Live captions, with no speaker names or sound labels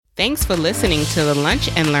Thanks for listening to the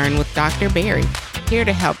Lunch and Learn with Dr. Barry, here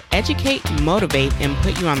to help educate, motivate, and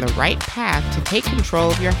put you on the right path to take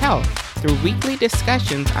control of your health through weekly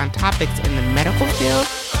discussions on topics in the medical field,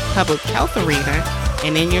 public health arena,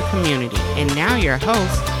 and in your community. And now your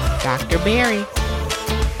host, Dr. Barry.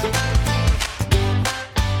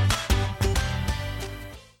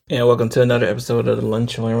 And welcome to another episode of the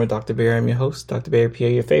Lunch and Learn with Dr. Barry. I'm your host, Dr. Barry PR,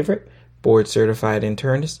 your favorite board-certified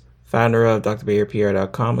internist, founder of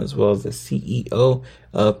drbarrypr.com, as well as the CEO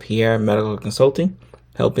of PR Medical Consulting,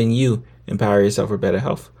 helping you empower yourself for better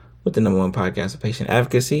health with the #1 podcast of patient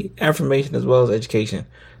advocacy, affirmation, as well as education.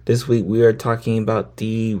 This week, we are talking about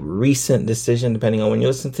the recent decision, depending on when you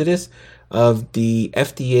listen to this, of the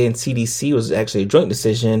FDA and CDC. Was actually a joint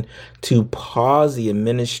decision to pause the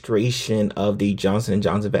administration of the Johnson &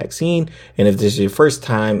 Johnson vaccine. And if this is your first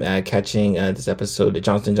time catching this episode, the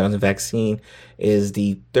Johnson & Johnson vaccine is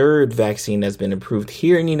the third vaccine that's been approved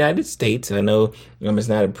here in the United States. I know it's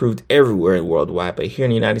not approved everywhere worldwide, but here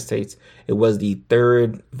in the United States, it was the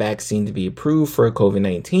third vaccine to be approved for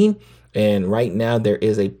COVID-19. And right now there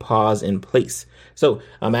is a pause in place. So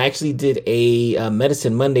I actually did a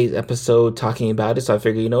Medicine Mondays episode talking about it. So I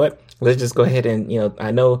figured, you know what, let's just go ahead and,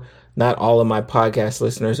 I know not all of my podcast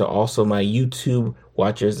listeners are also my YouTube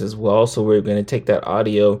watchers as well. So we're going to take that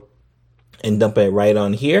audio and dump it right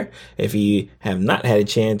on here. If you have not had a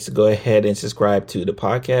chance to go ahead and subscribe to the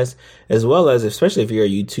podcast, as well as, especially if you're a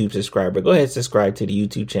YouTube subscriber, go ahead and subscribe to the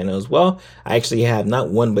YouTube channel as well. I actually have not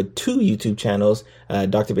one, but two YouTube channels,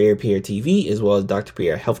 Dr. Barry PR TV, as well as Dr.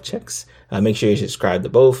 PR Health Checks. Make sure you subscribe to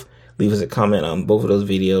both. Leave us a comment on both of those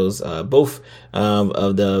videos, both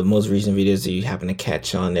of the most recent videos that you happen to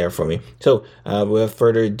catch on there for me. So without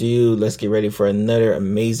further ado, let's get ready for another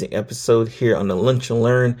amazing episode here on the Lunch and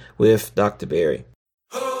Learn with Dr. Barry.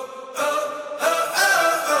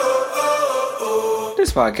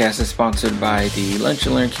 This podcast is sponsored by the Lunch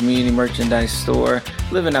and Learn Community Merchandise Store,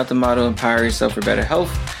 living out the motto, empower yourself for better health.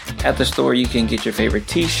 At the store, you can get your favorite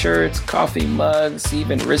t-shirts, coffee mugs,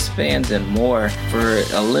 even wristbands, and more. For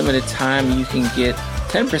a limited time, you can get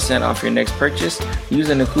 10% off your next purchase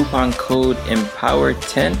using the coupon code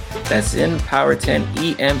EMPOWER10. That's EMPOWER10,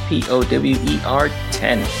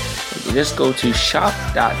 EMPOWER10. You just go to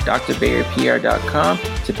shop.drbarrypr.com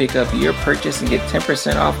to pick up your purchase and get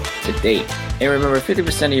 10% off today. And remember,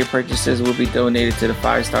 50% of your purchases will be donated to the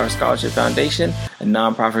 5-Star Scholarship Foundation, a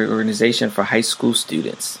nonprofit organization for high school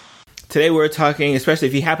students. Today we're talking, especially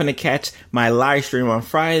if you happen to catch my live stream on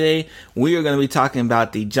Friday, we are going to be talking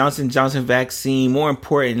about the Johnson & Johnson vaccine. More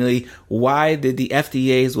importantly, why did the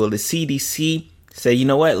FDA as well as the CDC say, you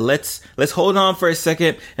know what, let's hold on for a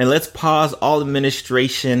second and let's pause all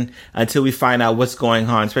administration until we find out what's going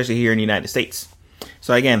on, especially here in the United States.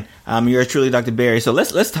 So again, you're truly Dr. Barry. So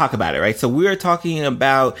let's talk about it, right? So we're talking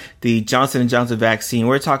about the Johnson & Johnson vaccine.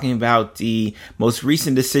 We're talking about the most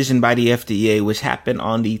recent decision by the FDA, which happened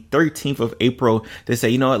on the 13th of April, to say,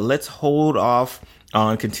 you know what, let's hold off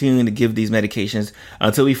on continuing to give these medications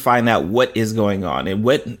until we find out what is going on. And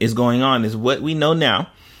what is going on is what we know now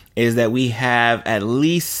is that we have at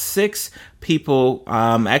least 6 people,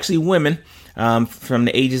 actually women, from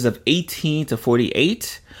the ages of 18 to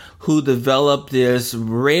 48, who developed this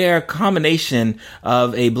rare combination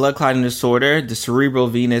of a blood clotting disorder, the cerebral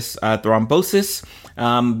venous thrombosis,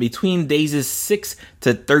 between days 6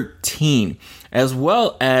 to 13, as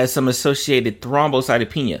well as some associated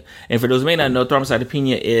thrombocytopenia. And for those who may not know,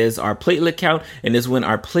 thrombocytopenia is our platelet count, and is when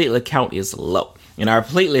our platelet count is low. And our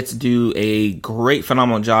platelets do a great,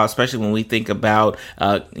 phenomenal job, especially when we think about,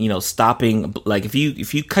 stopping. Like if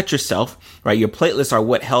you cut yourself, right, your platelets are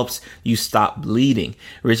what helps you stop bleeding,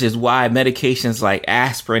 which is why medications like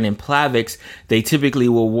aspirin and Plavix, they typically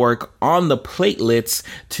will work on the platelets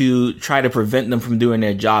to try to prevent them from doing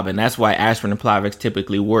their job. And that's why aspirin and Plavix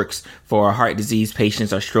typically works for heart disease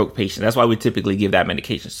patients or stroke patients. That's why we typically give that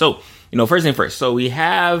medication. So, first thing first. So we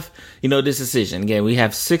have, this decision. Again, we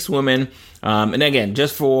have 6 women. And again,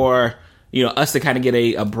 just for, us to kind of get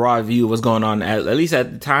a broad view of what's going on, at least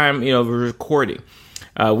at the time, we're recording,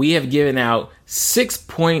 we have given out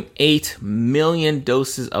 6.8 million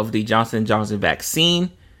doses of the Johnson & Johnson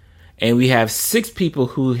vaccine. And we have 6 people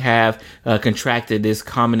who have contracted this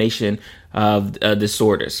combination of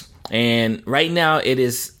disorders. And right now it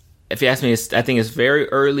is, if you ask me, I think it's very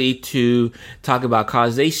early to talk about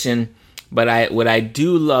causation. But what I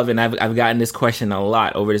do love, and I've gotten this question a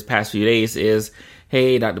lot over this past few days, is,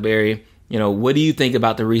 hey, Dr. Barry, what do you think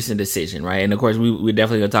about the recent decision, right? And of course, we're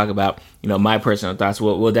definitely going to talk about, my personal thoughts.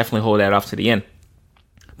 We'll definitely hold that off to the end.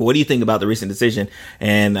 What do you think about the recent decision?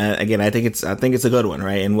 And again, I think it's a good one,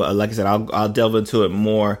 right? And like I said, I'll delve into it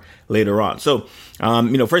more later on. So,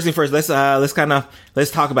 first thing first, let's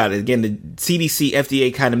talk about it. Again, the CDC,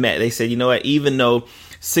 FDA kind of met. They said, you know what, even though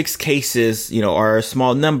 6 cases, are a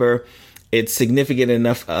small number, it's significant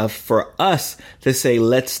enough for us to say,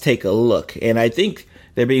 let's take a look. And I think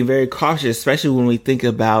they're being very cautious, especially when we think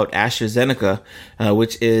about AstraZeneca,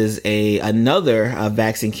 which is another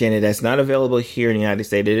vaccine candidate that's not available here in the United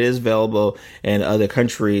States. It is available in other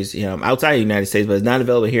countries, outside the United States, but it's not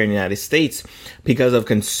available here in the United States because of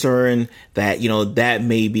concern that, that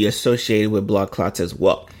may be associated with blood clots as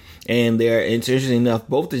well. And interesting enough,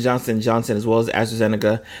 both the Johnson & Johnson as well as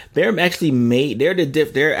AstraZeneca, they're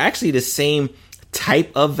actually the same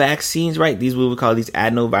type of vaccines, right? These we would call these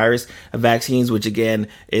adenovirus vaccines, which again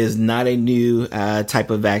is not a new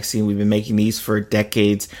type of vaccine. We've been making these for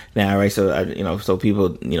decades now, right? So so people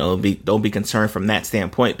don't be concerned from that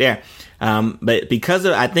standpoint there. But because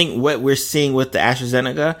of, I think what we're seeing with the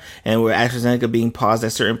AstraZeneca and where AstraZeneca being paused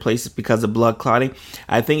at certain places because of blood clotting,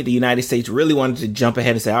 I think the United States really wanted to jump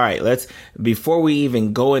ahead and say, all right, before we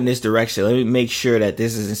even go in this direction, let me make sure that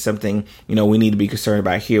this isn't something, we need to be concerned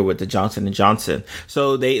about here with the Johnson & Johnson.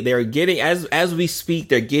 So they're getting, as we speak,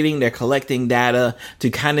 they're collecting data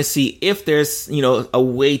to kind of see if there's, a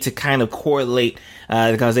way to kind of correlate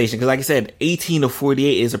the causation. Because like I said, 18 to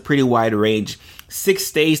 48 is a pretty wide range.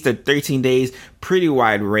 6 days to 13 days, pretty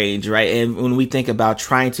wide range, right? And when we think about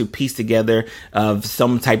trying to piece together of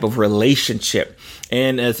some type of relationship,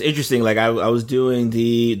 and it's interesting, like I was doing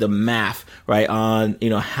the math, right, on,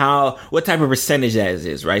 what type of percentage that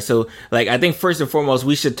is, right? So like, I think first and foremost,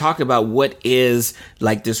 we should talk about what is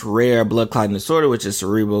like this rare blood clotting disorder, which is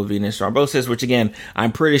cerebral venous thrombosis, which again,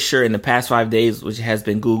 I'm pretty sure in the past 5 days, which has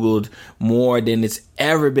been Googled more than it's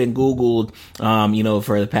ever been Googled,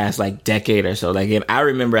 for the past like decade or so. Like, again, I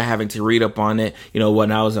remember having to read up on it,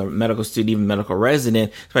 when I was a medical student, even medical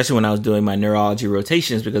resident, especially when I was doing my neurology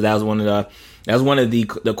rotations, because that was one of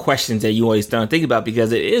the questions that you always don't think about,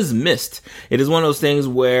 because it is missed. It is one of those things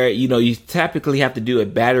where, you typically have to do a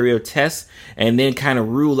battery of tests and then kind of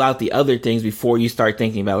rule out the other things before you start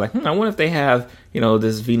thinking about like, I wonder if they have,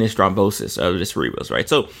 this venous thrombosis of the cerebrals, right?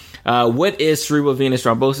 So, what is cerebral venous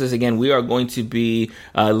thrombosis? Again, we are going to be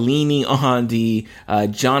leaning on the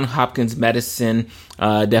Johns Hopkins Medicine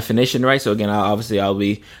definition, right? So again, I'll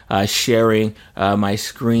be sharing my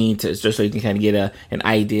screen just so you can kind of get an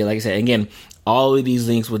idea. Like I said, again, all of these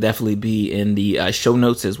links will definitely be in the show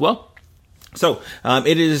notes as well. So,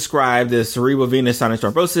 it is described, the cerebral venous sinus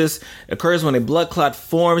thrombosis occurs when a blood clot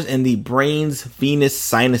forms in the brain's venous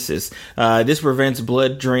sinuses. This prevents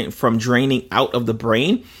blood from draining out of the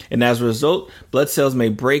brain, and as a result, blood cells may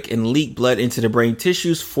break and leak blood into the brain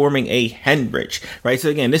tissues, forming a hemorrhage, right? So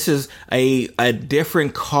again, this is a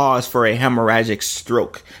different cause for a hemorrhagic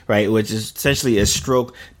stroke, right? Which is essentially a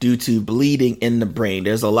stroke due to bleeding in the brain.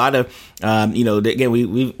 There's a lot of, again,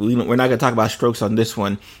 we're not going to talk about strokes on this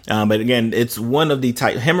one, but again, it's one of the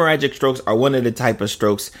hemorrhagic strokes are one of the type of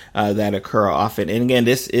strokes that occur often. And again,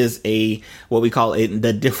 this is what we call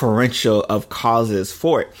the differential of causes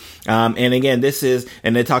for it. And again,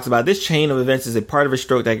 and it talks about this chain of events is a part of a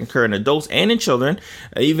stroke that can occur in adults and in children.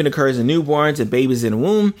 Even occurs in newborns and babies in the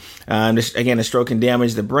womb. Again, a stroke can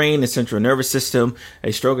damage the brain, the central nervous system.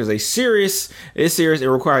 A stroke is serious. It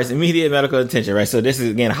requires immediate medical attention, right? So this is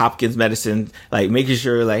again Hopkins Medicine, like making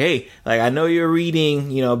sure, like, hey, like I know you're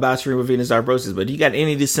reading, about cerebral venous thrombosis, but if you got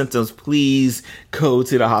any of these symptoms, please go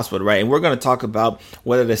to the hospital, right? And we're going to talk about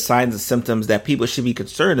what are the signs and symptoms that people should be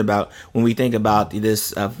concerned about when we think about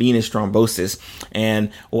this venous thrombosis,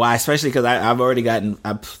 and why, especially because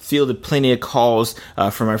I've fielded plenty of calls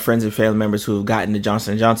from my friends and family members who have gotten the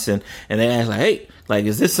Johnson & Johnson, and they ask like, hey, like,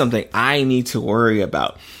 is this something I need to worry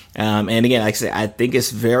about? And again, like I said, I think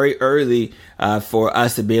it's very early for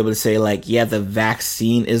us to be able to say like, yeah, the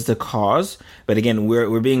vaccine is the cause. But again,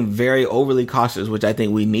 we're being very overly cautious, which I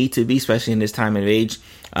think we need to be, especially in this time of age,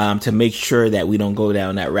 to make sure that we don't go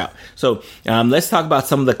down that route. So let's talk about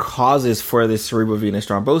some of the causes for this cerebral venous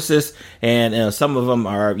thrombosis. And some of them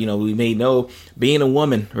are, we may know being a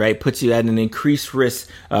woman, right, puts you at an increased risk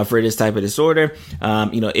for this type of disorder.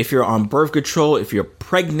 If you're on birth control, if you're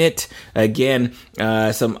pregnant, again,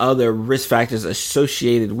 some other risk factors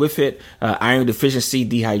associated with it, iron deficiency,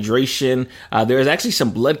 dehydration. There's actually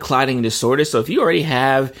some blood clotting disorders. So if you already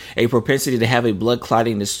have a propensity to have a blood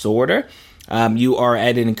clotting disorder, you are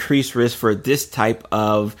at an increased risk for this type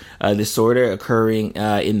of disorder occurring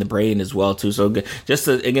in the brain as well too. So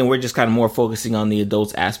again, we're just kind of more focusing on the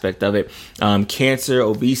adults aspect of it. Cancer,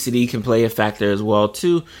 obesity can play a factor as well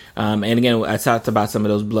too. And again, I talked about some of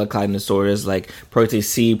those blood clotting disorders like protein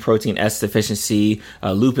C, protein S deficiency,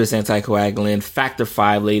 lupus, anticoagulant, factor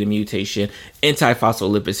V latent mutation,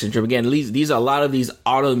 antiphospholipid syndrome. Again, these are a lot of these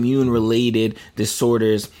autoimmune related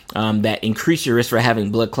disorders that increase your risk for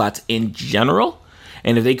having blood clots in general.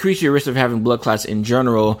 And if they increase your risk of having blood clots in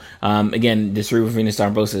general, again, the cerebral venous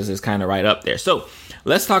thrombosis is kind of right up there. So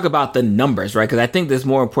let's talk about the numbers, right? Because I think there's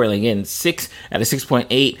more importantly, again, 6 out of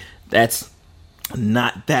 6.8, that's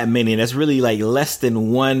not that many. That's really like less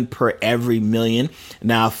than 1 per every million.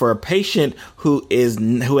 Now, for a patient who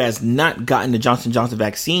has not gotten the Johnson & Johnson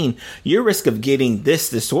vaccine, your risk of getting this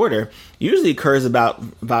disorder usually occurs about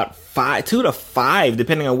 2 to 5,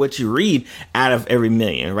 depending on what you read, out of every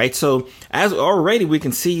million, right? So as already we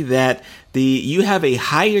can see that you have a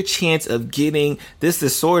higher chance of getting this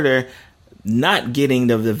disorder not getting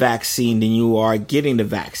the vaccine than you are getting the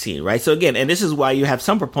vaccine, right? So again, and this is why you have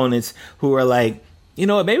some proponents who are like, you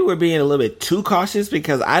know what, maybe we're being a little bit too cautious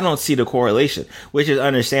because I don't see the correlation, which is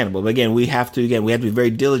understandable. But again, we have to be very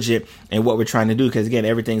diligent in what we're trying to do because again,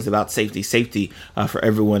 everything's about safety for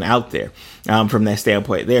everyone out there from that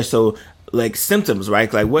standpoint there. So like symptoms,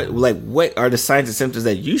 right? Like what are the signs and symptoms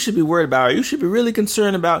that you should be worried about or you should be really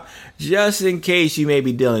concerned about just in case you may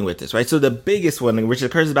be dealing with this, right? So the biggest one, which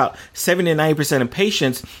occurs about 70 to 90% of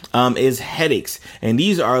patients, is headaches. And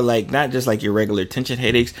these are like not just like your regular tension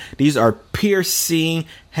headaches. These are piercing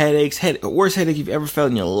headaches, worst headache you've ever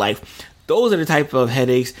felt in your life. Those are the type of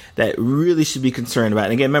headaches that really should be concerned about.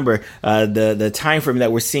 And again, remember, the time frame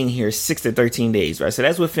that we're seeing here is 6 to 13 days, right? So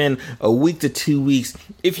that's within a week to 2 weeks.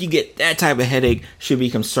 If you get that type of headache, should be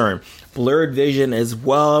concerned. Blurred vision as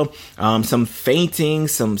well, some fainting,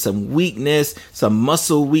 some weakness, some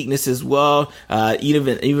muscle weakness as well,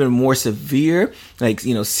 even more severe, like,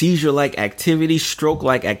 seizure-like activity,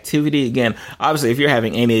 stroke-like activity. Again, obviously, if you're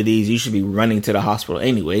having any of these, you should be running to the hospital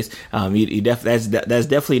anyways. That's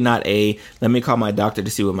definitely not let me call my doctor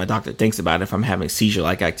to see what my doctor thinks about it if I'm having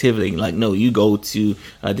seizure-like activity. Like, no, you go to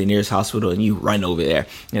the nearest hospital and you run over there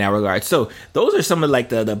in that regard. So those are some of like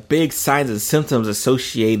the big signs and symptoms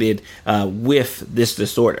associated with this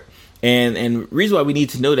disorder. And reason why we need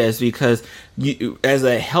to know that is because you, as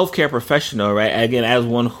a healthcare professional, right? Again, as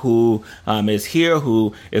one who is here,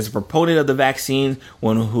 who is a proponent of the vaccine,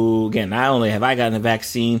 one who, again, not only have I gotten the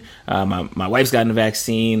vaccine, my wife's gotten the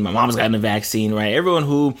vaccine, my mom's gotten the vaccine, right? Everyone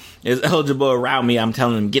who is eligible around me, I'm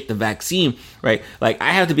telling them get the vaccine, right? Like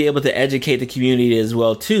I have to be able to educate the community as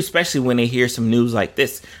well too, especially when they hear some news like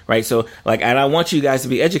this, right? So like, and I want you guys to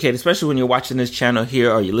be educated, especially when you're watching this channel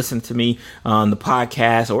here or you listen to me on the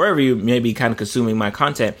podcast or wherever you may be kind of consuming my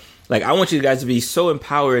content. Like, I want you guys to be so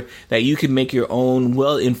empowered that you can make your own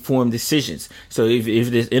well-informed decisions. So if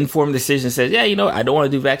this informed decision says, yeah, I don't want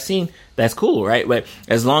to do vaccine, that's cool, right? But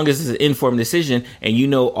as long as it's an informed decision and you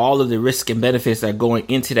know all of the risks and benefits that are going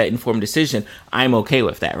into that informed decision, I'm okay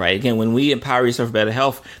with that, right? Again, when we empower yourself for better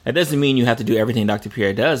health, that doesn't mean you have to do everything Dr.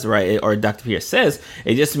 Pierre does, right? Or Dr. Pierre says.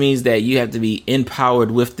 It just means that you have to be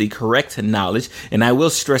empowered with the correct knowledge. And I will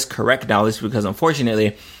stress correct knowledge because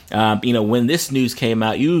unfortunately, when this news came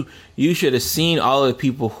out, you should have seen all of the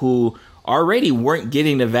people who already weren't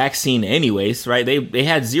getting the vaccine anyways, right? They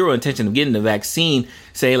had zero intention of getting the vaccine,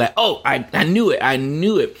 saying like, oh, I knew it,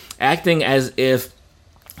 acting as if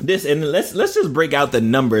this, and let's just break out the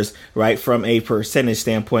numbers, right, from a percentage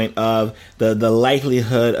standpoint of the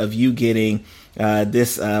likelihood of you getting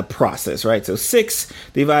this process, right? So 6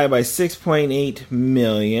 divided by 6.8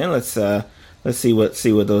 million. Let's see what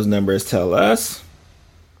those numbers tell us.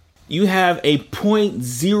 You have a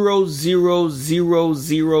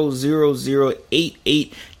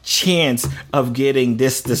 0.00000088 chance of getting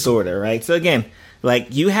this disorder, right? So again,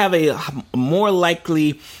 like you have a more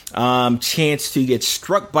likely chance to get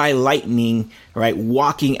struck by lightning, right,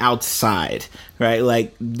 walking outside, right,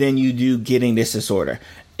 like than you do getting this disorder.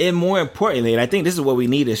 And more importantly, and I think this is what we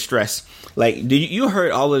need to stress, like you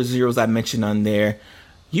heard all of the zeros I mentioned on there.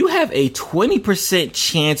 You have a 20%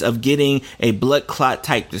 chance of getting a blood clot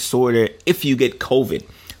type disorder if you get COVID.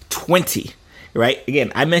 20, right?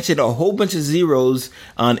 Again, I mentioned a whole bunch of zeros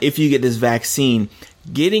on if you get this vaccine.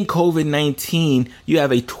 Getting COVID-19, you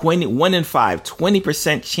have a 1 in 5,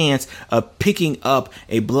 20% chance of picking up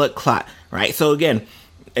a blood clot, right? So again,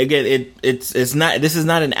 it's not, this is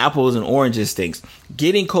not an apples and oranges things.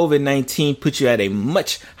 Getting COVID-19 puts you at a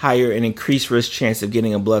much higher and increased risk chance of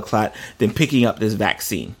getting a blood clot than picking up this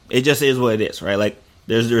vaccine. It just is what it is, right? Like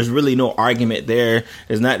There's really no argument there.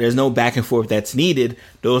 There's no back and forth that's needed.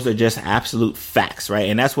 Those are just absolute facts, right?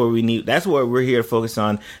 And that's what we need. That's what we're here to focus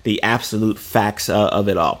on, the absolute facts of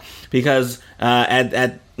it all. Because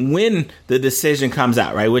at when the decision comes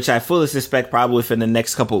out, right, which I fully suspect probably within the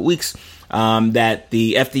next couple of weeks, that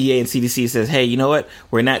the FDA and CDC says, hey, you know what?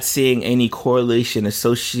 We're not seeing any correlation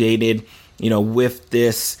associated, with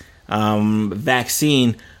this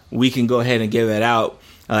vaccine. We can go ahead and give it out.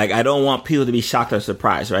 Like, I don't want people to be shocked or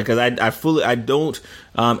surprised, right? Because I don't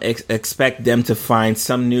expect them to find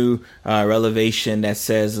some new revelation that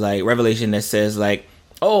says like,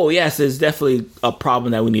 oh yes, there's definitely a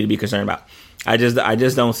problem that we need to be concerned about. I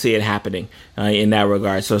just don't see it happening in that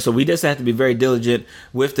regard. So we just have to be very diligent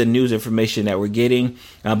with the news information that we're getting.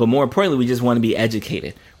 But more importantly, we just want to be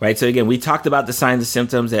educated, right? So again, we talked about the signs and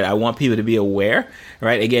symptoms that I want people to be aware,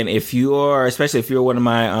 right? Again, especially if you're one of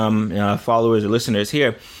my followers or listeners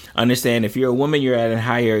here, understand if you're a woman, you're at a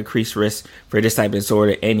higher increased risk for this type of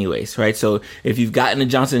disorder anyways, right? So if you've gotten the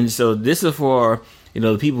Johnson, so this is for,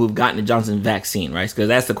 the people who've gotten the Johnson vaccine, right? Because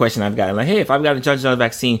that's the question I've gotten. Like, hey, if I've got the Johnson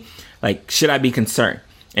vaccine, like, should I be concerned?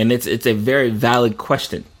 And it's a very valid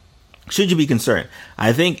question. Should you be concerned?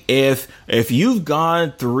 I think if you've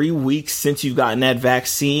gone 3 weeks since you've gotten that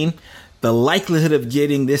vaccine, the likelihood of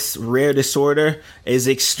getting this rare disorder is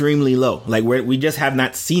extremely low. Like, we just have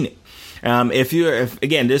not seen it. We're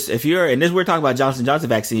talking about Johnson & Johnson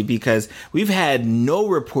vaccine because we've had no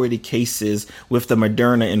reported cases with the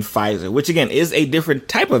Moderna and Pfizer, which again is a different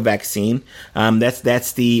type of vaccine. That's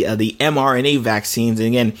the mRNA vaccines.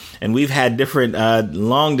 And we've had different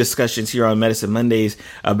long discussions here on Medicine Mondays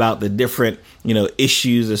about the different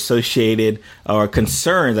issues associated, or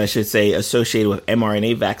concerns, I should say, associated with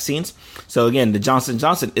mRNA vaccines. So again, the Johnson &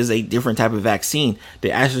 Johnson is a different type of vaccine.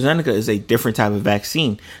 The AstraZeneca is a different type of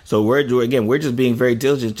vaccine. So we're just being very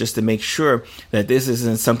diligent just to make sure that this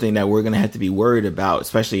isn't something that we're going to have to be worried about,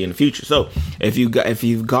 especially in the future. So if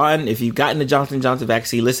you've gotten the Johnson & Johnson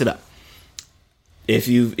vaccine, listen up. If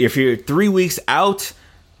you're 3 weeks out,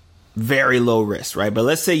 very low risk, right? But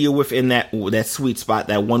let's say you're within that sweet spot,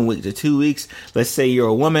 that 1 week to 2 weeks. Let's say you're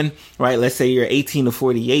a woman, right? Let's say you're 18 to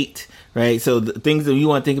 48. Right. So the things that you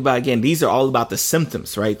want to think about, again, these are all about the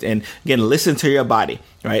symptoms. Right. And again, listen to your body.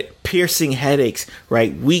 Right. Piercing headaches.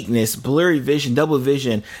 Right. Weakness, blurry vision, double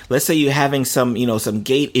vision. Let's say you're having some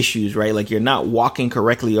gait issues. Right. Like you're not walking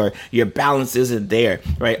correctly or your balance isn't there.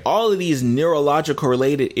 Right. All of these neurological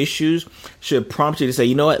related issues should prompt you to say,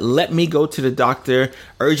 you know what? Let me go to the doctor,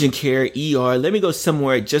 urgent care, ER. Let me go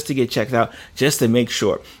somewhere just to get checked out, just to make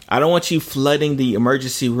sure. I don't want you flooding the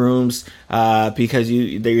emergency rooms because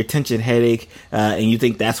your tension headache and you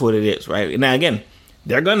think that's what it is, right? Now again,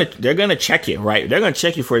 they're gonna check you, right? They're gonna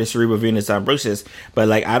check you for the cerebral venous thrombosis, but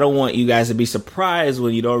like I don't want you guys to be surprised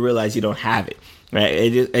when you don't realize you don't have it,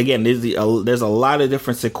 right? There's a lot of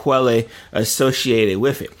different sequelae associated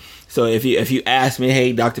with it. So if you ask me,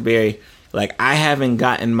 hey, Dr. Barry, like I haven't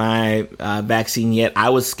gotten my vaccine yet. I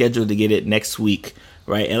was scheduled to get it next week.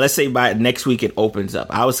 Right. And let's say by next week it opens up.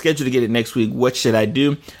 I was scheduled to get it next week. What should I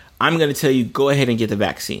do? I'm going to tell you, go ahead and get the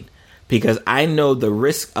vaccine, because I know the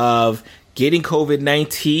risk of getting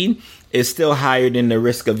COVID-19 is still higher than the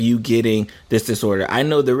risk of you getting this disorder. I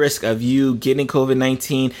know the risk of you getting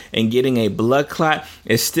COVID-19 and getting a blood clot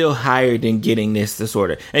is still higher than getting this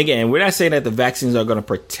disorder. Again, we're not saying that the vaccines are going to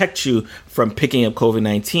protect you from picking up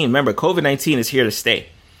COVID-19. Remember, COVID-19 is here to stay.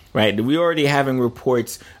 Right. We already having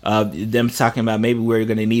reports of them talking about maybe we're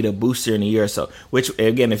going to need a booster in a year or so, which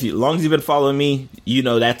again, as long as you've been following me,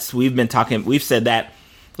 we've said that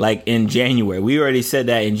like in January. We already said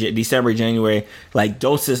that in December, January, like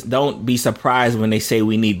don't be surprised when they say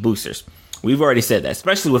we need boosters. We've already said that,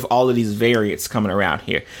 especially with all of these variants coming around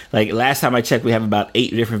here. Like last time I checked, we have about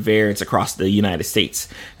 8 different variants across the United States.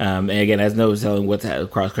 And again, as no telling what's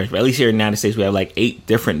across the country, but at least here in the United States, we have like 8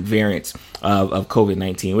 different variants of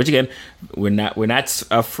COVID-19. Which again, we're not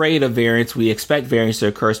afraid of variants. We expect variants to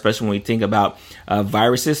occur, especially when we think about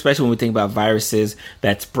viruses, especially when we think about viruses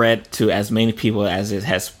that spread to as many people as it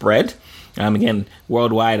has spread. Again,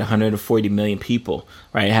 worldwide, 140 million people,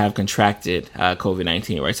 right, have contracted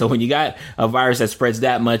COVID-19, right? So when you got a virus that spreads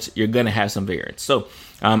that much, you're going to have some variants. So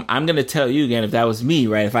I'm going to tell you again, if that was me,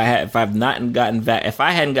 right, if I hadn't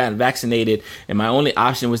gotten vaccinated and my only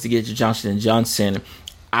option was to get your Johnson & Johnson,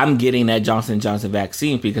 I'm getting that Johnson & Johnson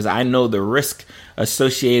vaccine because I know the risk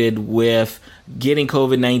associated with getting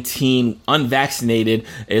COVID-19 unvaccinated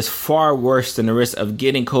is far worse than the risk of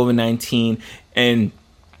getting COVID-19 and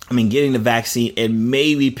getting the vaccine and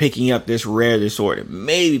maybe picking up this rare disorder.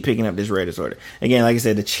 Again, like I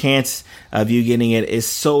said, the chance of you getting it is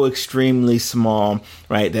so extremely small,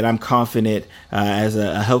 right, that I'm confident as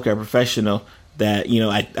a healthcare professional that,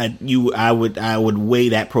 I would weigh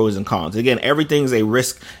that pros and cons. Again, everything's a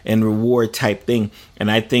risk and reward type thing. And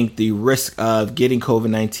I think the risk of getting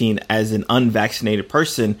COVID-19 as an unvaccinated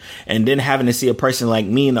person and then having to see a person like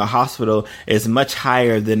me in the hospital is much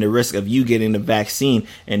higher than the risk of you getting the vaccine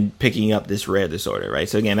and picking up this rare disorder, right?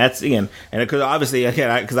 So again, and because obviously,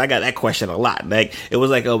 because I got that question a lot. Like, it was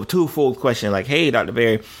like a twofold question, like, hey, Dr.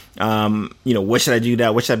 Berry, what should I do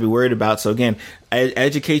now? What should I be worried about? So again,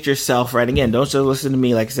 educate yourself, right? Again, don't just listen to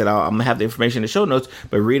me. Like I said, I'm gonna have the information in the show notes,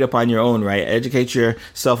 but read up on your own, right? Educate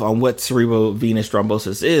yourself on what cerebral venous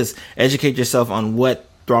thrombosis is. Educate yourself on what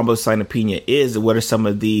thrombocytopenia is. What are some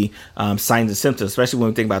of the signs and symptoms, especially when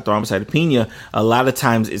we think about thrombocytopenia? A lot of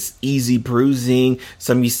times it's easy bruising.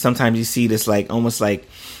 Sometimes you see this almost like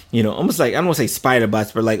I don't want to say spider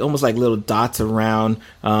bites, but almost like little dots around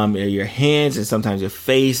your hands and sometimes your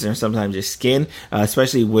face and sometimes your skin,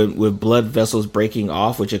 especially with blood vessels breaking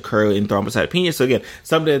off, which occur in thrombocytopenia. So again,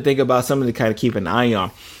 something to think about, something to kind of keep an eye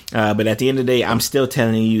on. But at the end of the day, I'm still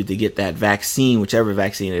telling you to get that vaccine, whichever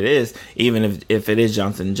vaccine it is, even if it is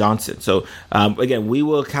Johnson & Johnson. So, again, we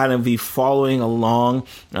will kind of be following along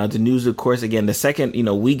the news, of course. Again, the second,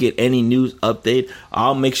 we get any news update,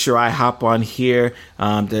 I'll make sure I hop on here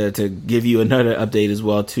to give you another update as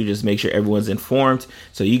well, to just make sure everyone's informed.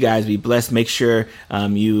 So you guys be blessed. Make sure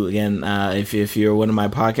if you're one of my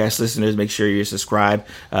podcast listeners, make sure you're subscribed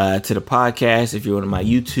to the podcast. If you're one of my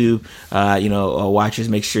YouTube, watchers,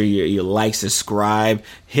 make sure you like, subscribe,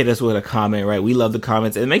 hit us with a comment, right? We love the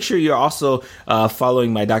comments. And make sure you're also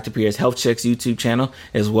following my Dr. Pierre's Health Checks YouTube channel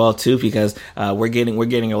as well too, because we're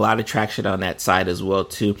getting a lot of traction on that side as well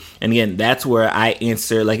too. And again, that's where I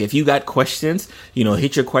answer, if you got questions,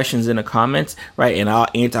 hit your questions in the comments, right? And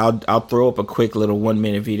I'll throw up a quick little 1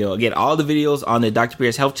 minute video. Again, all the videos on the Dr.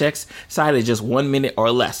 Pierre's Health Checks side is just 1 minute or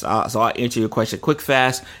less. So I'll answer your question quick,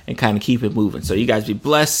 fast, and kind of keep it moving. So you guys be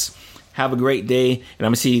blessed. Have a great day, and I'm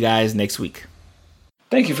going to see you guys next week.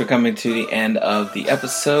 Thank you for coming to the end of the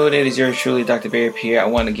episode. It is yours truly, Dr. Barry Pierre. I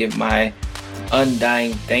want to give my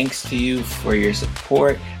undying thanks to you for your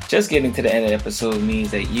support. Just getting to the end of the episode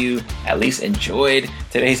means that you at least enjoyed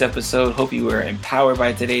today's episode. Hope you were empowered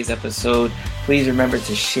by today's episode. Please remember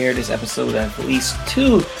to share this episode with at least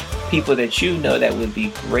 2 people that you know that would be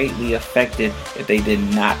greatly affected if they did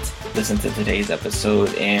not listen to today's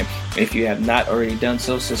episode. And if you have not already done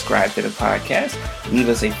so, subscribe to the podcast. Leave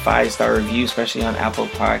us a 5-star review, especially on Apple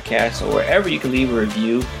Podcasts or wherever you can leave a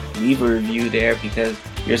review. Leave a review there, because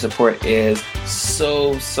your support is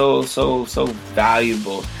so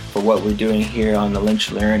valuable for what we're doing here on the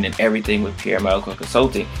Lynch Learn and everything with Pierre Medical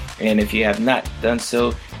Consulting. And if you have not done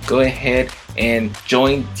so, go ahead and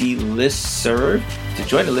join the listserv. To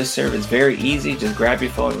join the listserv is very easy. Just grab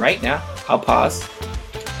your phone right now. I'll pause.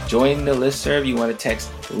 Join the listserv. You want to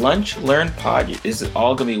text Lunch Learn Pod. This is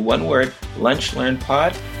all going to be one word, Lunch Learn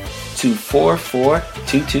Pod, to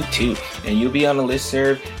 44222. And you'll be on the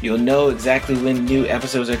listserv. You'll know exactly when new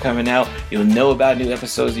episodes are coming out. You'll know about new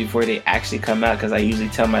episodes before they actually come out, because I usually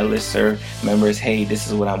tell my listserv members, hey, this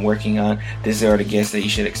is what I'm working on. These are the guests that you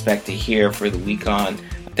should expect to hear for the week on.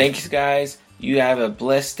 Thanks, guys. You have a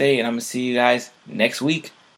blessed day, and I'm going to see you guys next week.